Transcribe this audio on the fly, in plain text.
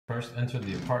first enter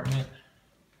the apartment,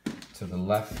 to the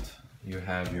left you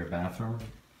have your bathroom.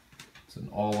 It's an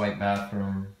all-white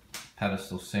bathroom,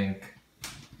 pedestal sink.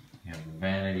 You have a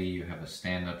vanity, you have a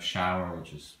stand-up shower,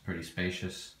 which is pretty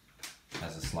spacious.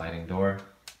 Has a sliding door.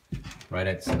 Right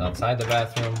outside the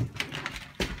bathroom,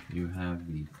 you have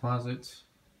the closet.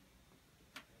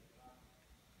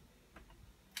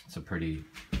 It's a pretty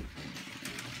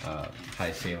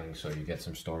high ceiling, so you get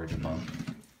some storage above.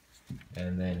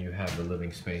 And then you have the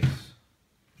living space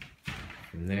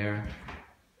from there.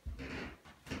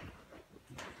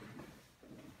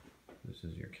 This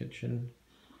is your kitchen.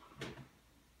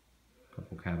 A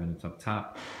couple cabinets up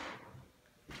top.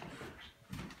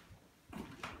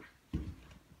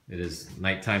 It is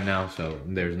nighttime now, so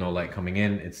there's no light coming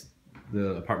in.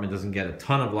 The apartment doesn't get a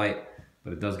ton of light,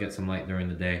 but it does get some light during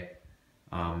the day.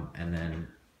 And then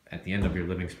at the end of your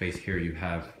living space here, you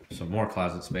have some more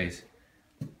closet space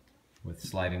with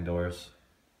sliding doors.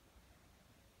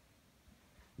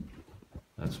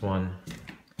 That's one.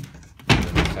 And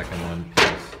then the second one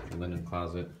is the linen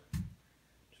closet,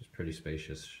 which is pretty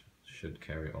spacious. Should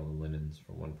carry all the linens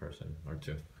for one person or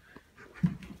two.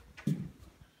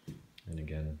 And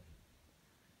again,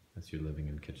 that's your living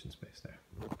and kitchen space there.